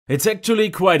It's actually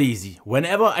quite easy.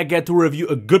 Whenever I get to review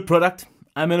a good product,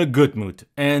 I'm in a good mood.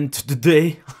 And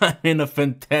today I'm in a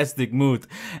fantastic mood.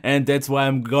 And that's why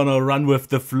I'm gonna run with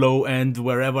the flow, and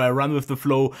wherever I run with the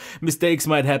flow, mistakes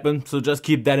might happen. So just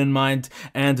keep that in mind.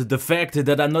 And the fact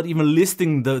that I'm not even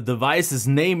listing the device's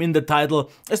name in the title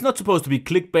is not supposed to be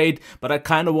clickbait, but I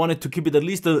kind of wanted to keep it at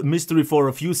least a mystery for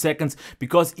a few seconds,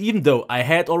 because even though I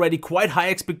had already quite high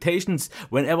expectations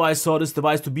whenever I saw this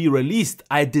device to be released,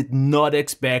 I did not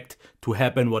expect to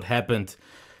happen what happened.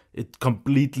 It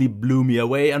completely blew me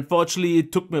away. Unfortunately,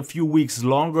 it took me a few weeks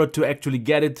longer to actually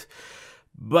get it,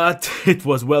 but it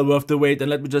was well worth the wait. And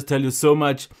let me just tell you so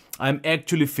much. I'm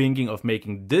actually thinking of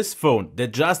making this phone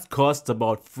that just costs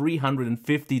about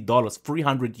 $350,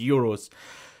 300 euros,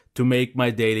 to make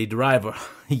my daily driver.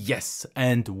 Yes,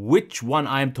 and which one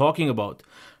I'm talking about?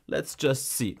 Let's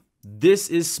just see. This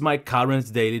is my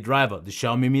current daily driver, the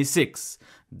Xiaomi Mi 6.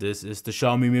 This is the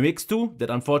Xiaomi Mi Mix 2 that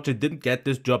unfortunately didn't get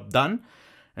this job done.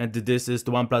 And this is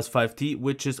the OnePlus 5T,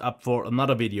 which is up for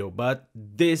another video. But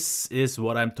this is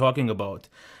what I'm talking about.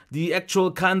 The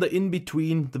actual kinda in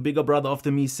between, the bigger brother of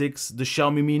the Mi 6, the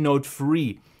Xiaomi Mi Note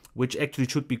 3, which actually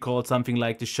should be called something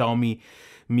like the Xiaomi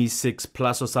Mi 6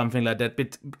 Plus or something like that.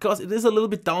 Because it is a little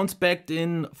bit down-specced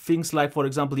in things like, for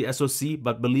example, the SoC.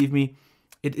 But believe me,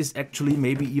 it is actually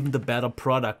maybe even the better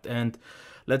product. And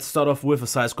let's start off with a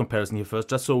size comparison here first,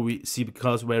 just so we see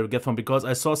where we get from. Because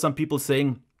I saw some people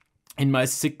saying in my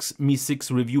Mi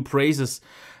 6 review praises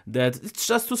that it's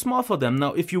just too small for them.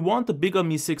 Now, if you want the bigger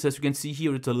Mi 6, as you can see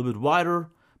here, it's a little bit wider,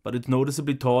 but it's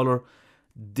noticeably taller.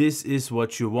 This is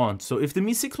what you want. So if the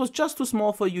Mi 6 was just too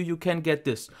small for you, you can get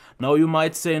this. Now, you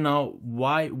might say, now,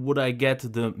 why would I get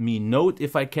the Mi Note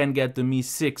if I can get the Mi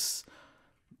 6?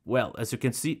 Well, as you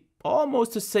can see,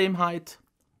 almost the same height,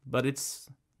 but it's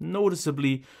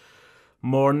noticeably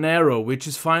more narrow, which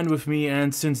is fine with me.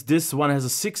 And since this one has a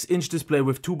 6-inch display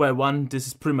with 2x1, this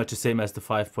is pretty much the same as the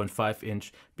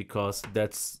 5.5-inch, because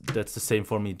that's the same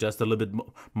for me. Just a little bit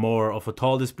more of a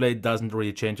tall display doesn't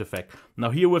really change the fact.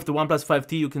 Now here with the OnePlus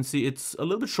 5T, you can see it's a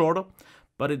little bit shorter,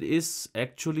 but it is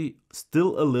actually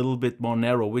still a little bit more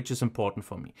narrow, which is important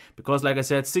for me. Because like I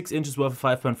said, 6 inches worth of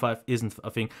 5.5 isn't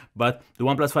a thing, but the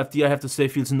OnePlus 5T, I have to say,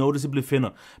 feels noticeably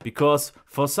thinner, because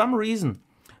for some reason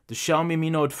the Xiaomi Mi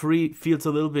Note 3 feels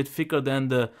a little bit thicker than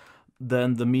the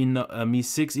Mi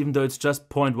 6, even though it's just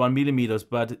 0.1 millimeters.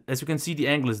 But as you can see, the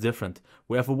angle is different.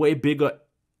 We have a way bigger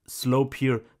slope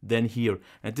here than here.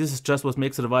 And this is just what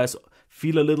makes the device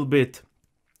feel a little bit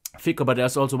thicker. But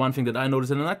there's also one thing that I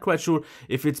noticed, and I'm not quite sure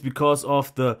if it's because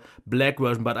of the black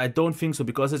version, but I don't think so,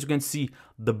 because as you can see,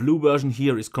 the blue version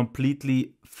here is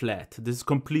completely flat. This is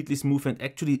completely smooth and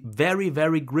actually very,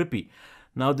 very grippy.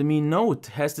 Now the Mi Note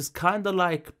has this kind of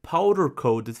like powder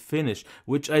coated finish,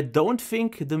 which I don't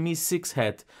think the Mi 6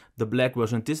 had, the black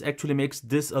version. This actually makes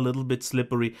this a little bit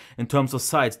slippery in terms of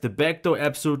sides. The back though,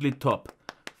 absolutely top.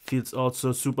 Feels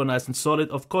also super nice and solid.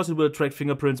 Of course it will attract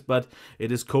fingerprints, but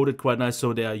it is coated quite nice,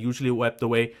 so they are usually wiped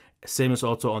away. Same as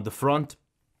also on the front.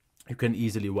 You can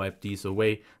easily wipe these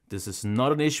away. This is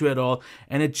not an issue at all,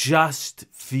 and it just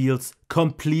feels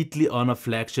completely on a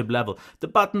flagship level. The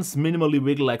buttons minimally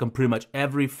wiggle like on pretty much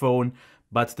every phone,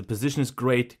 but the position is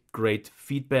great, great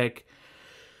feedback,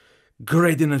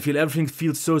 great in and feel. Everything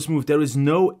feels so smooth. There is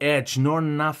no edge nor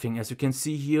nothing. As you can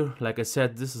see here, like I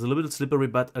said, this is a little bit slippery,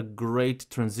 but a great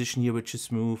transition here, which is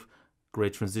smooth.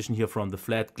 Great transition here from the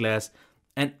flat glass.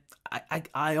 And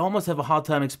I almost have a hard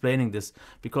time explaining this,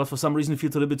 because for some reason it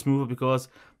feels a little bit smoother, because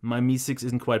my Mi 6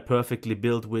 isn't quite perfectly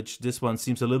built, which this one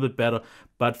seems a little bit better.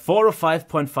 But for a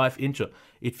 5.5-incher,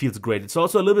 it feels great. It's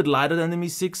also a little bit lighter than the Mi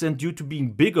 6, and due to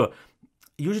being bigger,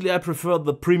 usually I prefer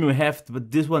the premium heft,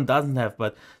 but this one doesn't have.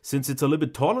 But since it's a little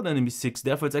bit taller than the Mi 6,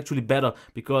 therefore it's actually better,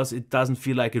 because it doesn't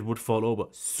feel like it would fall over.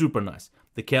 Super nice.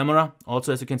 The camera,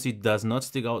 also as you can see, does not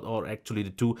stick out, or actually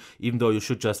the two, even though you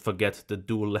should just forget the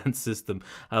dual lens system.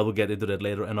 I will get into that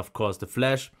later. And of course the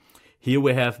flash. Here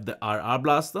we have the RR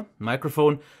blaster,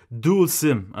 microphone, dual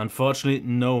SIM. Unfortunately,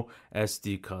 no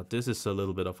SD card. This is a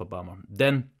little bit of a bummer.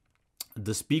 Then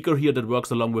the speaker here that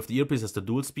works along with the earpiece is the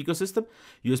dual speaker system,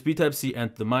 USB Type-C,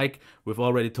 and the mic. We've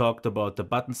already talked about the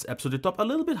buttons, absolutely top, a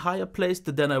little bit higher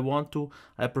placed than I want to.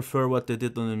 I prefer what they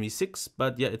did on the Mi 6,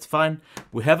 but yeah, it's fine.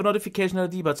 We have a notification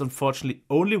ID, but it's unfortunately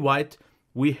only white.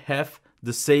 We have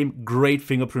the same great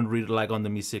fingerprint reader like on the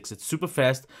Mi 6. It's super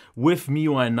fast. With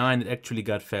MIUI 9, it actually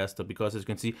got faster, because as you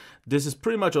can see, this is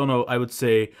pretty much on a, I would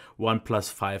say,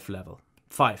 OnePlus 5 level.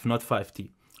 5, not 5T.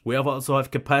 We also have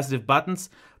capacitive buttons,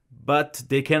 but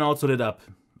they can also lit up.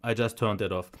 I just turned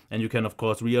that off. And you can, of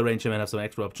course, rearrange them and have some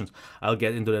extra options. I'll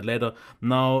get into that later.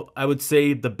 Now, I would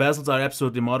say the bezels are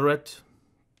absolutely moderate.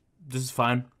 This is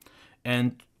fine.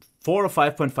 And for a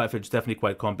 5.5 inch, definitely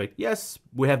quite compact. Yes,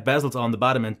 we have bezels on the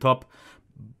bottom and top,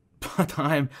 but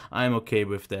I'm okay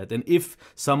with that. And if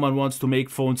someone wants to make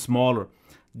phones smaller,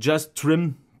 just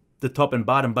trim the top and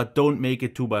bottom, but don't make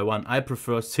it 2x1. I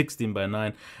prefer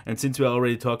 16x9. And since we're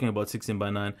already talking about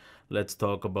 16x9, let's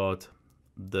talk about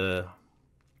the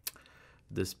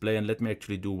display. And let me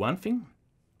actually do one thing.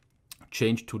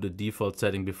 Change to the default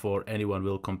setting before anyone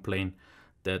will complain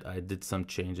that I did some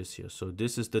changes here. So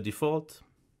this is the default,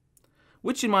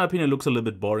 which in my opinion looks a little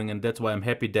bit boring, and that's why I'm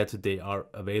happy that they are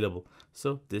available.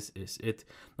 So this is it.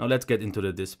 Now let's get into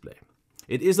the display.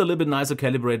 It is a little bit nicer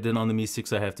calibrated than on the Mi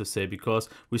 6, I have to say, because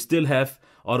we still have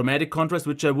automatic contrast,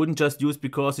 which I wouldn't just use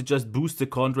because it just boosts the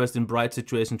contrast in bright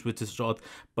situations, which is short.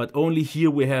 But only here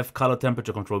we have color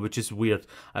temperature control, which is weird.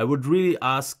 I would really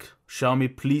ask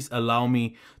Xiaomi, please allow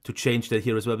me to change that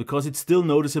here as well, because it's still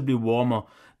noticeably warmer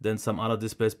than some other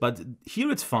displays. But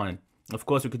here it's fine. Of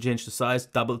course, we can change the size.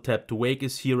 Double tap to wake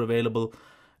is here available.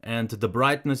 And the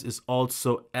brightness is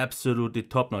also absolutely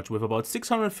top-notch. With about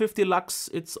 650 lux,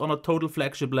 it's on a total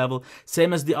flagship level.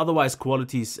 Same as the otherwise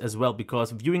qualities as well,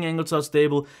 because viewing angles are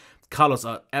stable. Colors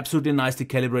are absolutely nicely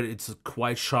calibrated. It's a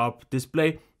quite sharp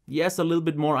display. Yes, a little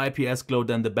bit more IPS glow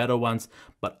than the better ones,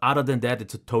 but other than that,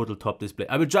 it's a total top display.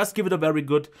 I would just give it a very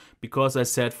good, because I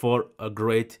said for a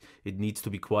great, it needs to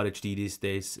be Quad HD these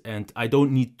days, and I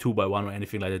don't need 2x1 or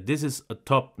anything like that. This is a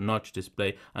top-notch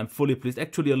display. I'm fully pleased,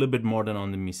 actually a little bit more than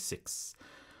on the Mi 6.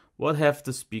 What have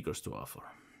the speakers to offer?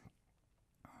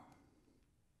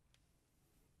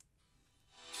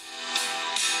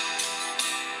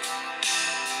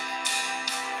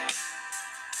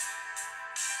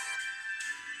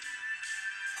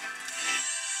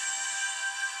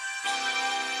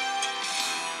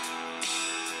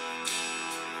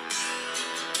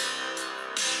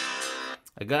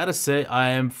 I gotta say, I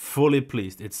am fully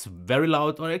pleased. It's very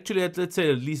loud, or actually, let's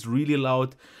say at least really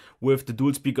loud with the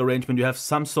dual speaker arrangement. You have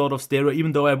some sort of stereo,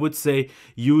 even though I would say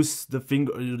use the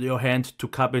finger, your hand to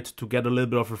cup it to get a little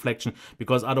bit of reflection,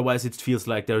 because otherwise it feels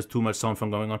like there's too much sound from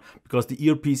going on, because the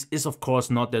earpiece is of course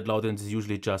not that loud and it's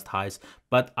usually just highs,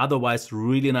 but otherwise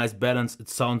really nice balance. It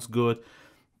sounds good.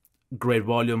 Great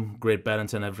volume, great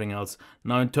balance and everything else.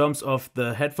 Now in terms of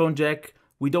the headphone jack,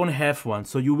 we don't have one,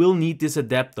 so you will need this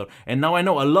adapter. And now I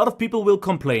know a lot of people will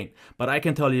complain, but I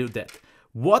can tell you that.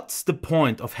 What's the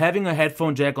point of having a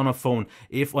headphone jack on a phone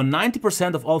if on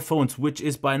 90% of all phones, which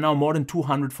is by now more than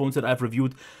 200 phones that I've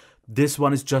reviewed, this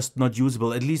one is just not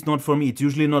usable, at least not for me. It's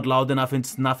usually not loud enough,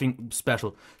 it's nothing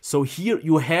special. So here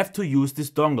you have to use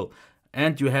this dongle.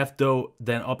 And you have though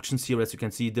then options here, as you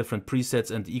can see, different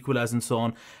presets and equalize and so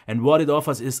on. And what it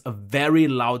offers is a very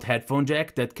loud headphone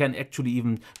jack that can actually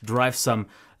even drive some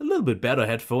a little bit better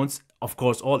headphones. Of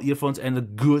course, all earphones and a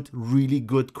good, really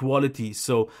good quality.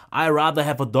 So I rather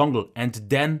have a dongle and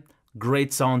then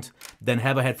great sound than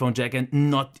have a headphone jack and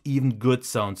not even good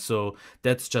sound. So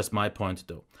that's just my point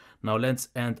though. Now let's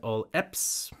end all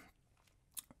apps.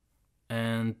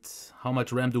 And how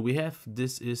much RAM do we have?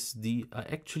 This is the, I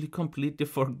actually completely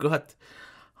forgot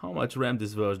how much RAM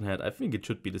this version had. I think it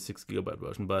should be the 6GB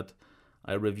version, but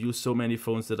I review so many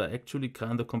phones that I actually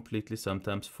kind of completely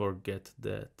sometimes forget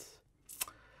that.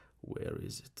 Where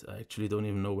is it? I actually don't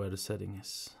even know where the setting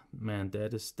is. Man,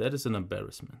 that is an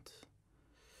embarrassment.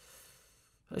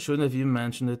 I shouldn't have even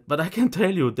mentioned it, but I can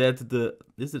tell you that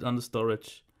is it under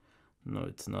storage? No,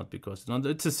 it's not, because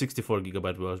it's a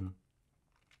 64GB version.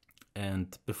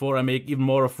 And before I make even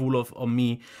more a fool of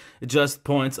me, it just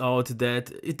points out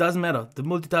that it doesn't matter. The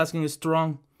multitasking is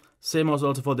strong. Same as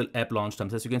also for the app launch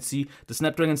times. As you can see, the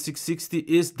Snapdragon 660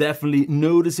 is definitely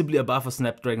noticeably above a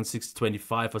Snapdragon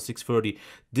 625 or 630.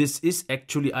 This is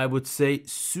actually, I would say,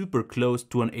 super close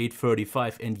to an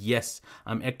 835. And yes,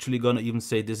 I'm actually gonna even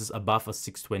say this is above a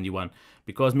 621.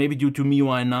 Because maybe due to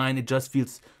MIUI 9, it just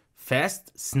feels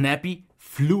fast, snappy,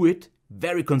 fluid,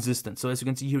 very consistent. So as you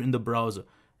can see here in the browser,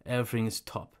 everything is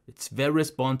top. It's very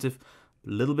responsive,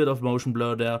 a little bit of motion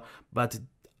blur there, but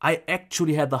I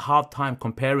actually had a hard time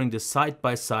comparing this side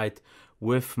by side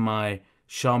with my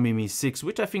Xiaomi Mi 6,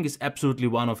 which I think is absolutely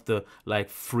one of the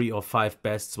like 3 or 5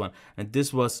 best one. And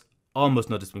this was almost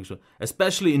not distinguishable.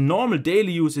 Especially in normal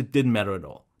daily use, it didn't matter at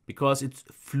all, because it's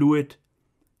fluid,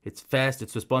 it's fast,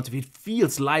 it's responsive, it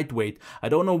feels lightweight. I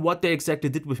don't know what they exactly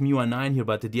did with MIUI 9 here,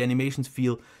 but the animations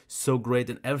feel so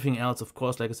great, and everything else, of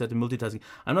course, like I said, the multitasking.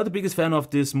 I'm not the biggest fan of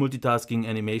this multitasking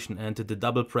animation, and the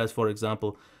double press, for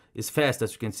example, is fast,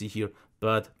 as you can see here,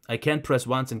 but I can't press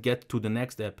once and get to the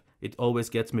next app. It always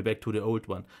gets me back to the old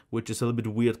one, which is a little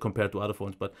bit weird compared to other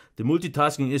phones, but the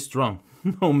multitasking is strong,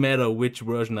 no matter which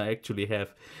version I actually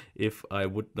have, if I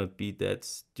would not be that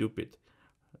stupid.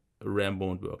 RAM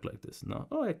won't work like this. No,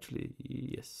 oh, actually,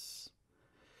 yes.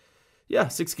 Yeah,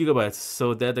 6 gigabytes.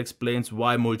 So that explains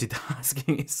why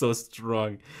multitasking is so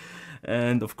strong.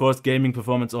 And of course, gaming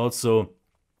performance also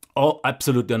all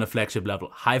absolutely on a flagship level.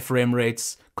 High frame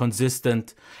rates,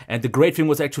 consistent. And the great thing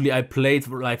was actually I played,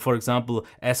 like, for example,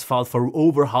 Asphalt for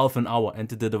over half an hour, and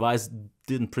the device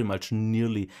didn't pretty much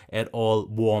nearly at all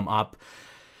warm up,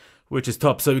 which is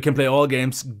top. So you can play all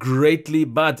games greatly,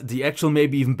 but the actual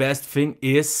maybe even best thing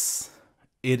is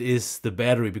it is the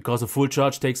battery, because a full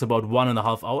charge takes about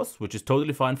 1.5 hours, which is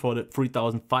totally fine for the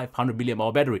 3500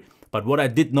 mAh battery. But what I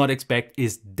did not expect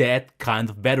is that kind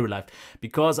of battery life,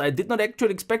 because I did not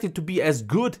actually expect it to be as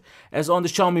good as on the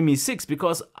Xiaomi Mi 6,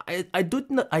 because I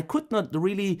could not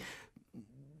really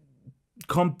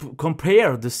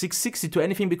compare the 660 to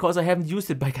anything, because I haven't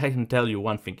used it. But I can tell you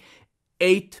one thing.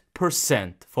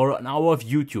 8% for an hour of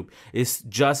YouTube is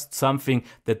just something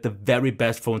that the very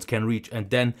best phones can reach, and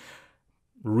then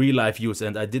real life use.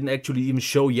 And I didn't actually even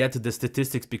show yet the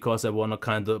statistics, because I want to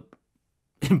kind of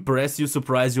impress you,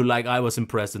 surprise you, like I was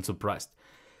impressed and surprised.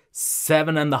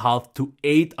 7.5 to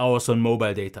 8 hours on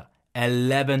mobile data,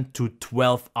 11 to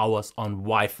 12 hours on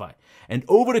Wi-Fi. And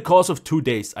over the course of 2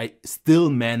 days, I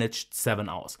still managed 7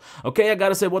 hours. Okay, I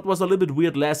gotta say, what was a little bit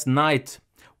weird last night,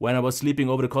 when I was sleeping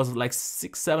over the course of like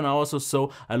 6-7 hours or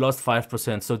so, I lost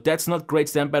 5%. So that's not great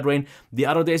standby drain. The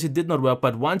other days it did not work,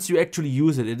 but once you actually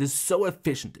use it, it is so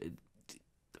efficient.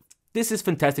 This is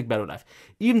fantastic battery life.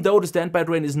 Even though the standby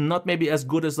drain is not maybe as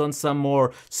good as on some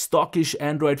more stockish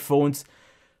Android phones,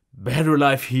 battery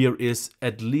life here is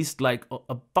at least like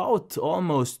about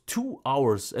almost 2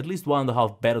 hours, at least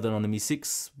 1.5 better than on the Mi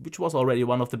 6, which was already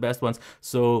one of the best ones.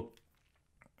 So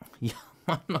yeah,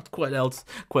 I'm not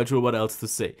quite sure what else to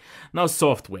say. Now,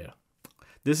 software.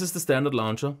 This is the standard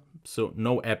launcher, so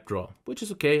no app drawer, which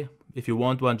is okay. If you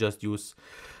want one, just use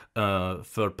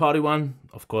third-party one.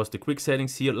 Of course, the quick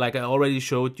settings here, like I already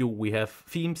showed you, we have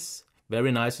themes,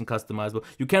 very nice and customizable.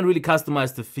 You can't really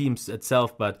customize the themes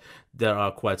itself, but there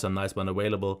are quite some nice ones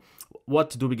available.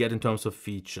 What do we get in terms of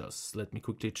features? Let me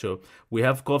quickly show. We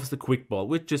have, of course, the quick ball,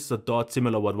 which is a dot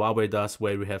similar what Huawei does,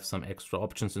 where we have some extra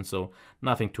options, and so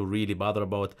nothing to really bother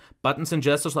about. Buttons and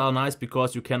gestures are nice,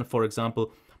 because you can, for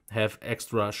example, have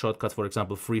extra shortcuts, for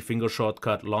example, 3-finger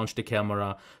shortcut, launch the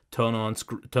camera, turn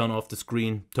off the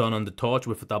screen, turn on the torch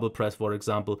with a double press, for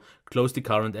example, close the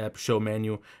current app, show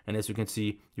menu, and as you can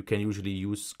see, you can usually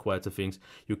use quite a things.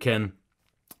 You can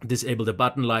disable the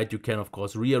button light, you can of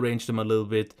course rearrange them a little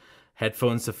bit.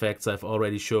 Headphones effects I've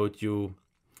already showed you.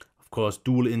 Of course,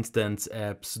 dual instance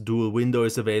apps, dual window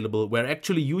is available, where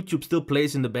actually YouTube still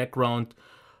plays in the background.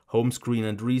 Home screen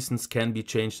and recents can be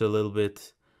changed a little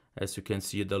bit. As you can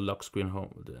see, the lock screen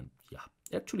home, yeah,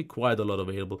 actually quite a lot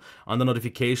available. Under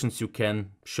notifications, you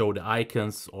can show the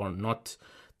icons or not,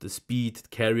 the speed,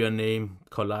 carrier name,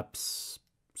 collapse.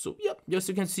 So yeah, as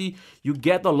you can see, you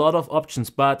get a lot of options,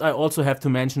 but I also have to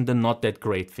mention the not that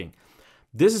great thing.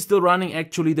 This is still running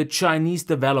actually the Chinese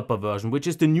developer version, which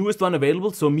is the newest one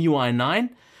available, so MIUI 9,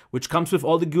 which comes with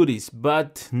all the goodies,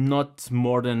 but not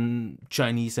more than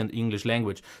Chinese and English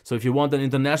language. So if you want an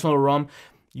international ROM,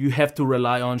 you have to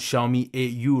rely on Xiaomi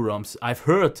AU ROMs. I've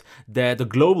heard that a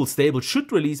global stable should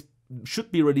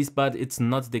be released, but it's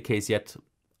not the case yet.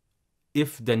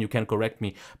 If, then you can correct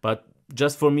me. But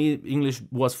just for me, English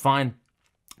was fine.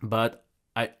 But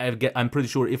I'm pretty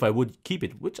sure if I would keep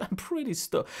it, which I'm pretty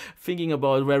thinking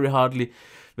about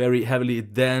very heavily,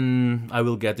 then I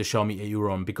will get the Xiaomi AU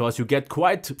ROM, because you get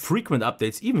quite frequent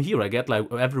updates. Even here, I get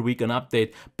like every week an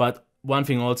update. But one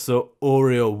thing also,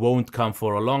 Oreo won't come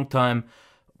for a long time.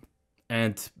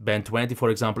 And Band 20, for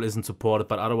example, isn't supported,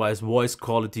 but otherwise voice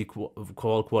quality,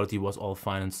 call quality was all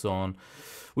fine and so on.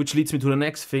 Which leads me to the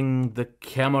next thing, the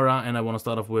camera, and I want to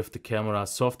start off with the camera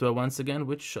software once again,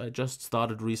 which I just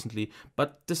started recently.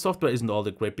 But the software isn't all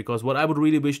that great, because what I would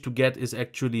really wish to get is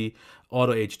actually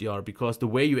auto HDR, because the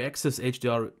way you access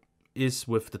HDR is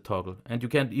with the toggle, and you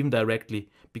can't even directly,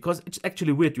 because it's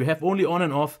actually weird. You have only on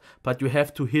and off, but you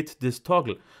have to hit this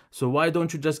toggle. So why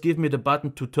don't you just give me the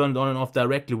button to turn it on and off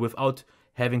directly without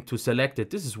having to select it?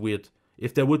 This is weird.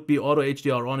 If there would be auto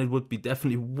HDR on, it would be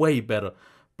definitely way better,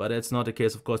 but that's not the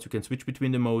case. Of course, you can switch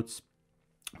between the modes: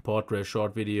 portrait,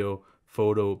 short video,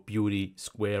 photo, beauty,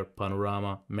 square,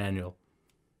 panorama, manual.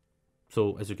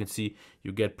 So as you can see,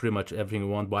 you get pretty much everything you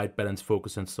want: white balance,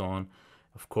 focus, and so on.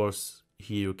 Of course,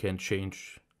 here you can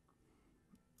change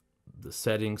the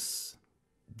settings,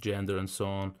 gender and so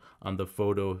on. Under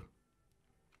photo,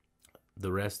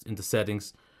 the rest in the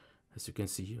settings, as you can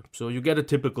see here. So you get a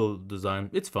typical design.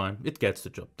 It's fine. It gets the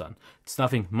job done. It's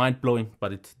nothing mind-blowing,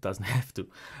 but it doesn't have to.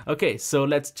 Okay, so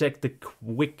let's check the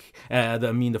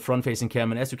the front-facing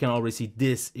camera. And as you can already see,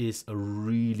 this is a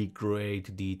really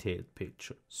great detailed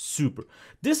picture. Super.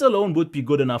 This alone would be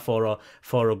good enough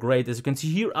for a great. As you can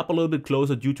see here, up a little bit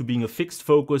closer due to being a fixed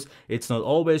focus. It's not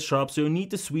always sharp, so you need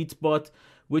the sweet spot,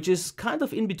 which is kind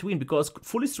of in between, because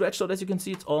fully stretched out, as you can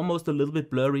see, it's almost a little bit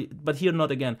blurry, but here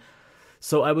not again.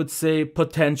 So I would say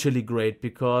potentially great,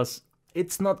 because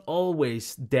it's not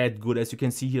always that good, as you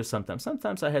can see here sometimes.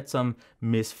 Sometimes I had some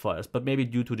misfires, but maybe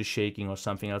due to the shaking or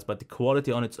something else, but the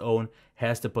quality on its own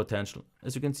has the potential.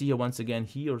 As you can see here, once again,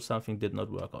 here something did not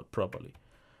work out properly.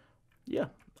 Yeah,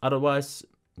 otherwise,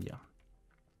 yeah.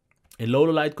 In low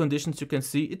light conditions, you can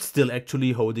see it's still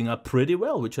actually holding up pretty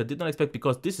well, which I did not expect,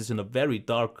 because this is in a very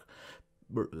dark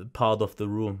part of the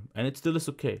room, and it still is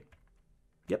okay.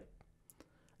 Yep,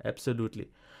 absolutely.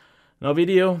 Now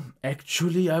video,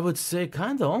 actually I would say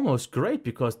kinda almost great,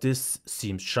 because this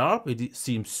seems sharp, it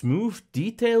seems smooth,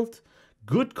 detailed,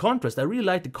 good contrast. I really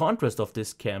like the contrast of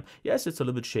this cam. Yes, it's a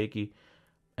little bit shaky,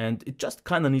 and it just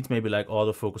kinda needs maybe like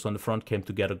autofocus on the front cam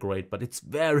to get a great, but it's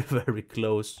very, very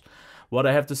close. What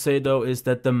I have to say though is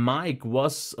that the mic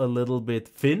was a little bit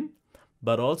thin,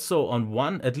 but also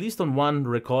on at least on one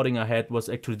recording I had, was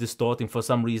actually distorting for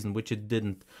some reason, which it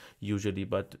didn't usually,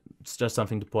 but it's just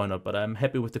something to point out. But I'm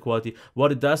happy with the quality.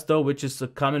 What it does though, which is a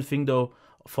common thing though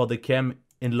for the cam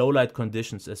in low light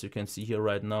conditions, as you can see here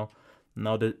right now,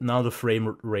 now the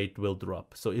frame rate will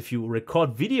drop. So if you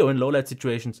record video in low light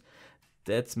situations,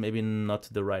 that's maybe not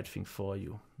the right thing for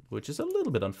you, which is a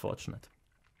little bit unfortunate.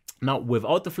 Now,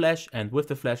 without the flash and with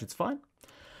the flash, it's fine.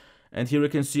 And here you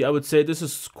can see, I would say this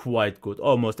is quite good,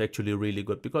 almost actually really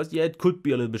good, because yeah, it could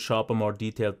be a little bit sharper, more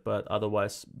detailed, but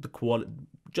otherwise the quality,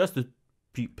 just the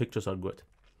pictures are good.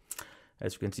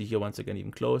 As you can see here, once again,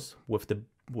 even close with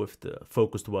the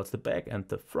focus towards the back and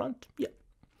the front. Yeah.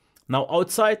 Now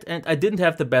outside, and I didn't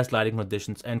have the best lighting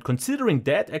conditions, and considering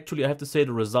that, actually I have to say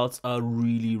the results are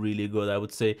really, really good. I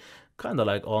would say kind of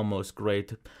like almost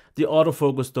great. The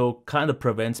autofocus though kind of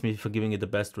prevents me from giving it the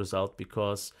best result,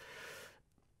 because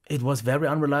it was very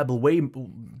unreliable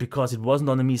because it wasn't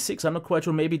on the Mi 6. I'm not quite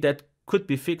sure, maybe that could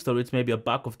be fixed, or it's maybe a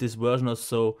bug of this version or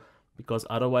so, because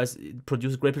otherwise it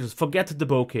produces great pictures. Forget the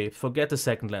bokeh, forget the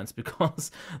second lens,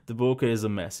 because the bokeh is a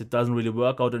mess. It doesn't really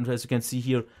work out, and as you can see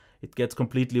here, it gets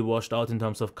completely washed out in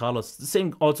terms of colors. The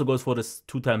same also goes for this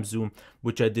 2x zoom,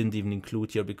 which I didn't even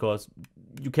include here, because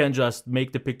you can just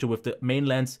make the picture with the main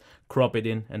lens, crop it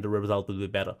in, and the result will be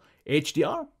better.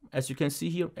 HDR, as you can see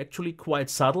here, actually quite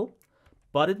subtle,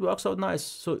 but it works out nice.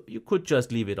 So you could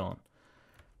just leave it on,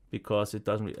 because it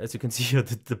doesn't, as you can see here,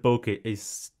 the bokeh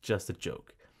is just a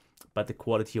joke. But the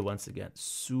quality here, once again,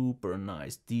 super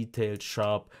nice, detailed,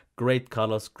 sharp, great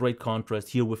colors, great contrast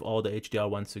here with all the HDR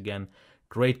once again.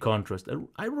 Great contrast.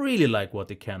 I really like what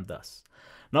the cam does.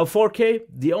 Now 4K,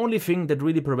 the only thing that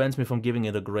really prevents me from giving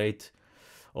it a great,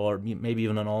 or maybe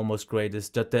even an almost great, is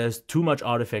that there's too much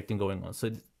artifacting going on.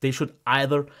 So they should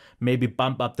either maybe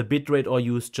bump up the bitrate or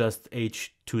use just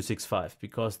H.265,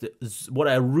 because what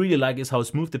I really like is how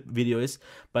smooth the video is,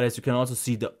 but as you can also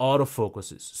see, the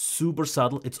autofocus is super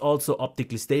subtle. It's also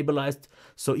optically stabilized,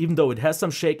 so even though it has some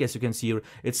shake, as you can see here,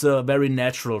 it's a very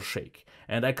natural shake.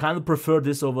 And I kind of prefer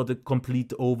this over the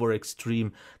complete over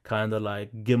extreme kind of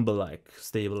like gimbal-like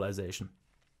stabilization.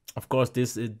 Of course,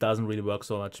 it doesn't really work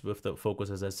so much with the focus,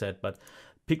 as I said, but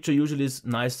picture usually is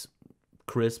nice,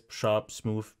 crisp, sharp,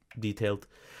 smooth, detailed.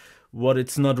 What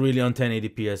it's not really on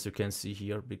 1080p, as you can see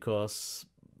here, because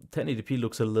 1080p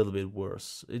looks a little bit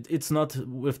worse. It's not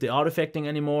with the artifacting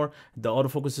anymore. The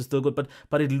autofocus is still good,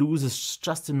 but it loses,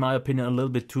 just in my opinion, a little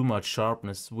bit too much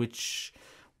sharpness, which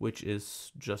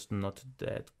is just not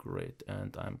that great.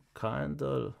 And I'm kind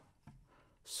of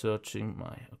searching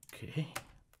my, okay.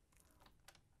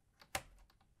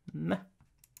 Nah.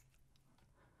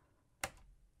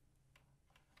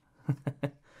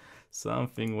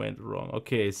 Something went wrong.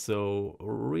 Okay, so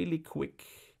really quick,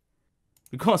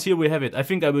 because here we have it. I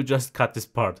think I will just cut this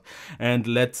part, and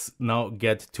let's now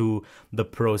get to the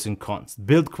pros and cons.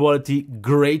 Build quality,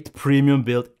 great premium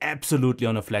build, absolutely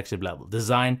on a flagship level.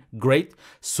 Design, great.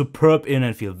 Superb in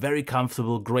and feel, very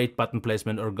comfortable, great button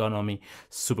placement, ergonomy,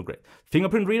 super great.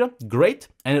 Fingerprint reader, great.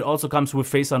 And it also comes with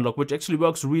face unlock, which actually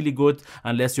works really good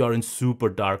unless you are in super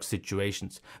dark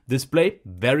situations. Display,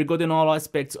 very good in all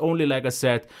aspects. Only, like I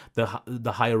said, the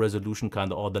higher resolution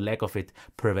kind of, or the lack of it,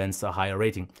 prevents a higher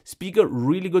rating. Speaker,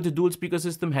 really good dual speaker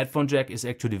system. Headphone jack is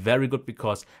actually very good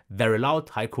because very loud,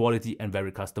 high quality, and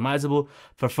very customizable.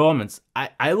 Performance,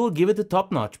 I will give it a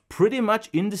top notch. Pretty much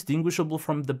indistinguishable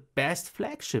from the best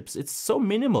flagships. It's so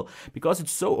minimal because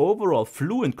it's so overall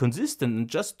fluent, consistent, and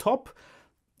just top.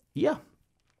 Yeah.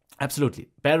 Absolutely.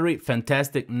 Battery,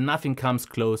 fantastic. Nothing comes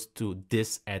close to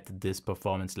this at this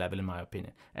performance level, in my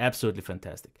opinion. Absolutely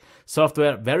fantastic.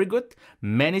 Software, very good.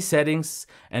 Many settings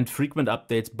and frequent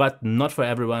updates, but not for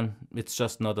everyone. It's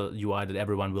just not a UI that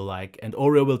everyone will like. And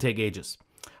Oreo will take ages.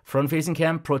 Front-facing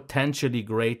cam, potentially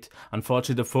great.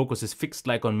 Unfortunately, the focus is fixed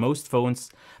like on most phones.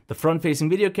 The front-facing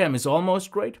video cam is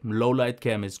almost great. Low-light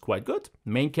cam is quite good.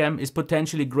 Main cam is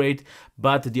potentially great,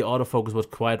 but the autofocus was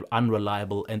quite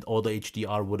unreliable and auto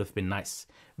HDR would have been nice.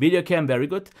 Video cam, very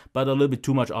good, but a little bit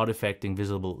too much artifacting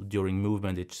visible during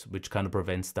movement, which kind of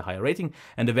prevents the higher rating.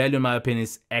 And the value, in my opinion,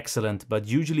 is excellent, but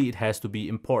usually it has to be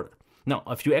imported. Now,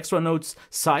 a few extra notes.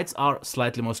 Sides are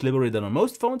slightly more slippery than on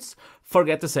most phones.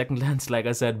 Forget the second lens. Like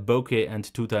I said, bokeh and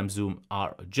 2x zoom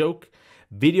are a joke.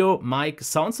 Video mic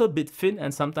sounds a bit thin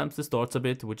and sometimes distorts a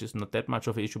bit, which is not that much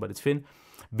of an issue, but it's thin.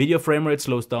 Video frame rate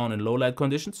slows down in low light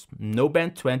conditions. No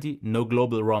band 20, no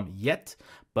global ROM yet,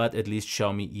 but at least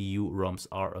Xiaomi EU ROMs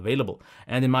are available.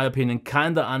 And in my opinion,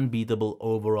 kinda unbeatable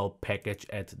overall package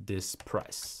at this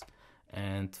price.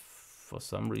 And for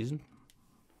some reason,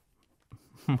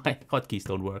 my hotkeys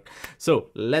don't work.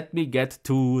 So let me get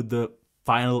to the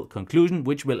final conclusion,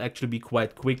 which will actually be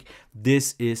quite quick.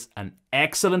 This is an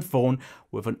excellent phone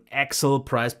with an excellent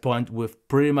price point with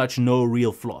pretty much no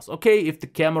real flaws. Okay, if the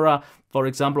camera, for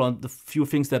example, on the few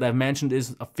things that I've mentioned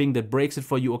is a thing that breaks it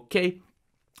for you, okay.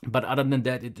 But other than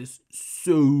that, it is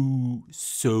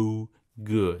so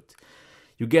good.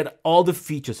 You get all the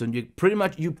features and you pretty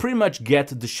much get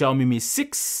the Xiaomi Mi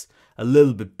 6 a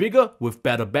little bit bigger with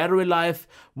better battery life.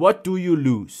 What do you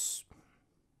lose?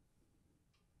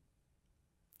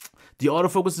 The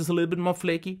autofocus is a little bit more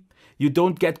flaky. You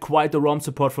don't get quite the ROM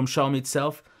support from Xiaomi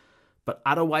itself, but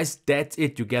otherwise that's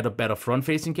it. You get a better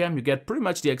front-facing cam. You get pretty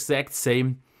much the exact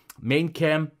same main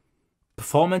cam.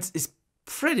 Performance is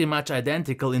pretty much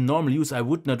identical. In normal use, I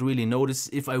would not really notice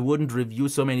if I wouldn't review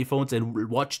so many phones and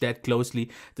watch that closely.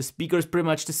 The speaker is pretty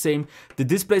much the same. The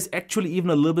display is actually even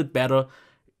a little bit better.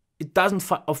 It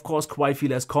doesn't, of course, quite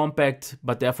feel as compact,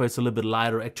 but therefore it's a little bit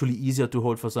lighter, actually easier to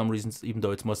hold for some reasons, even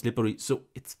though it's more slippery. So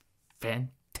it's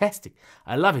fantastic.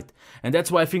 I love it. And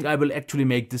that's why I think I will actually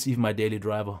make this even my daily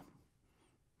driver.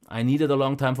 I needed a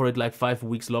long time for it, like 5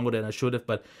 weeks longer than I should have,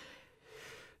 but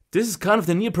this is kind of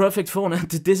the near perfect phone, and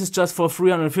this is just for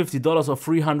 $350 or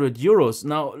 300 euros.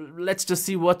 Now, let's just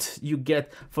see what you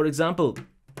get. For example,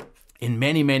 in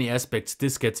many aspects,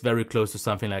 this gets very close to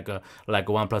something like a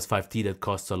OnePlus 5T that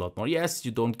costs a lot more. Yes,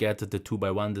 you don't get the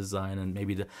 2x1 design and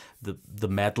maybe the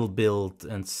metal build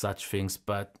and such things,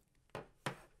 but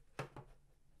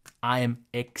I am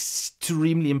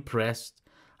extremely impressed.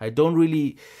 I don't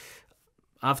really,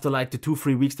 after like the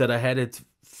 2-3 weeks that I had it,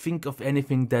 think of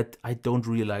anything that I don't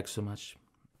really like so much.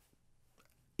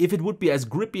 If it would be as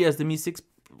grippy as the Mi 6,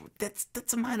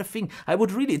 that's a minor thing. I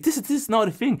would really, this is not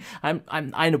a thing.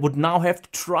 I would now have to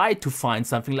try to find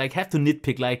something, like have to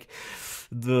nitpick like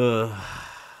the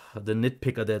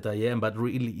nitpicker that I am, but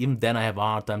really even then I have a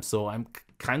hard time. So I'm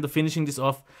kind of finishing this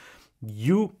off.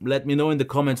 You let me know in the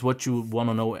comments what you want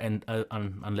to know, and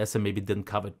unless I maybe didn't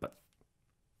cover it, but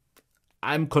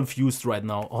I'm confused right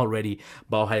now already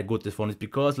about how good this phone is,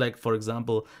 because like, for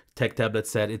example, Tech Tablet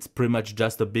said it's pretty much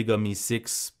just a bigger Mi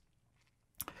 6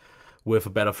 with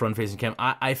a better front-facing cam.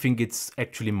 I think it's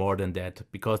actually more than that,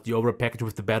 because the overall package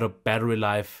with the better battery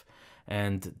life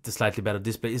and the slightly better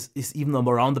display is even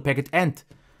around the package, and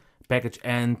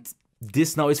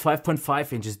this now is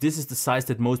 5.5 inches. This is the size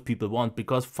that most people want,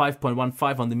 because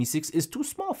 5.15 on the Mi 6 is too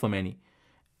small for many.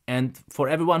 And for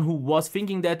everyone who was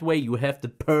thinking that way, you have the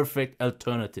perfect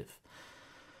alternative.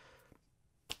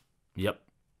 Yep.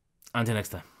 Until next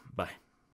time. Bye.